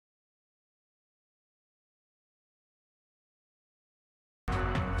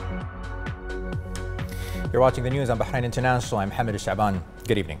You're watching the news on Bahrain International. I'm Hamid Shaban.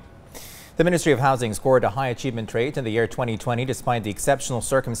 Good evening. The Ministry of Housing scored a high achievement rate in the year 2020 despite the exceptional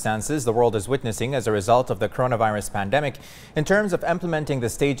circumstances the world is witnessing as a result of the coronavirus pandemic in terms of implementing the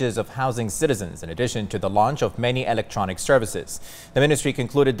stages of housing citizens in addition to the launch of many electronic services. The ministry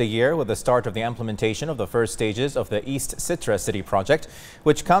concluded the year with the start of the implementation of the first stages of the East Sitra City project,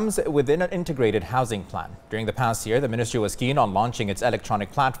 which comes within an integrated housing plan. During the past year, the ministry was keen on launching its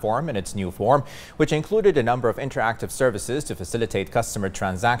electronic platform in its new form, which included a number of interactive services to facilitate customer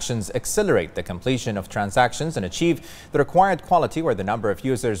transactions, accelerate the completion of transactions and achieve the required quality, where the number of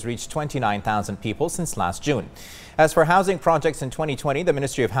users reached 29,000 people since last June. As for housing projects in 2020, the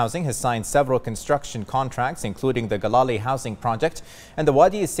Ministry of Housing has signed several construction contracts, including the Galali Housing Project and the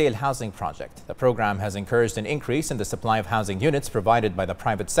Wadi Sale Housing Project. The program has encouraged an increase in the supply of housing units provided by the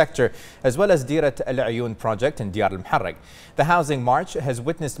private sector, as well as Dirat Al Ayun project in Diyar Al Muharraq. The Housing March has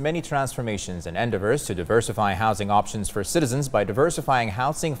witnessed many transformations and endeavors to diversify housing options for citizens by diversifying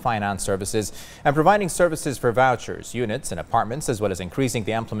housing finance services and providing services for vouchers, units and apartments, as well as increasing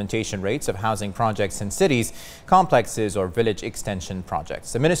the implementation rates of housing projects in cities, complexes or village extension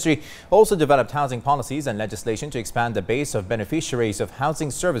projects. The ministry also developed housing policies and legislation to expand the base of beneficiaries of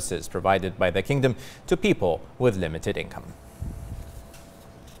housing services provided by the kingdom to people with limited income.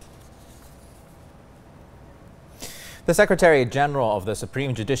 The Secretary General of the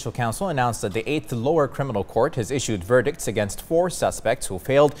Supreme Judicial Council announced that the 8th Lower Criminal Court has issued verdicts against 4 suspects who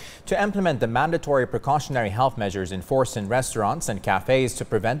failed to implement the mandatory precautionary health measures enforced in restaurants and cafes to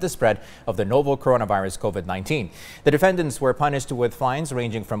prevent the spread of the novel coronavirus COVID-19. The defendants were punished with fines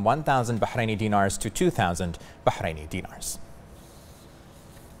ranging from 1,000 Bahraini dinars to 2,000 Bahraini dinars.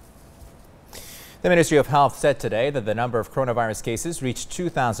 The Ministry of Health said today that the number of coronavirus cases reached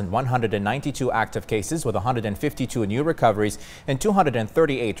 2,192 active cases, with 152 new recoveries and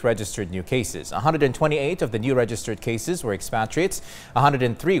 238 registered new cases. 128 of the new registered cases were expatriates,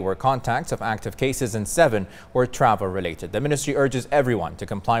 103 were contacts of active cases, and 7 were travel-related. The ministry urges everyone to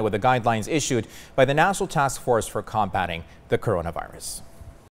comply with the guidelines issued by the National Task Force for Combating the Coronavirus.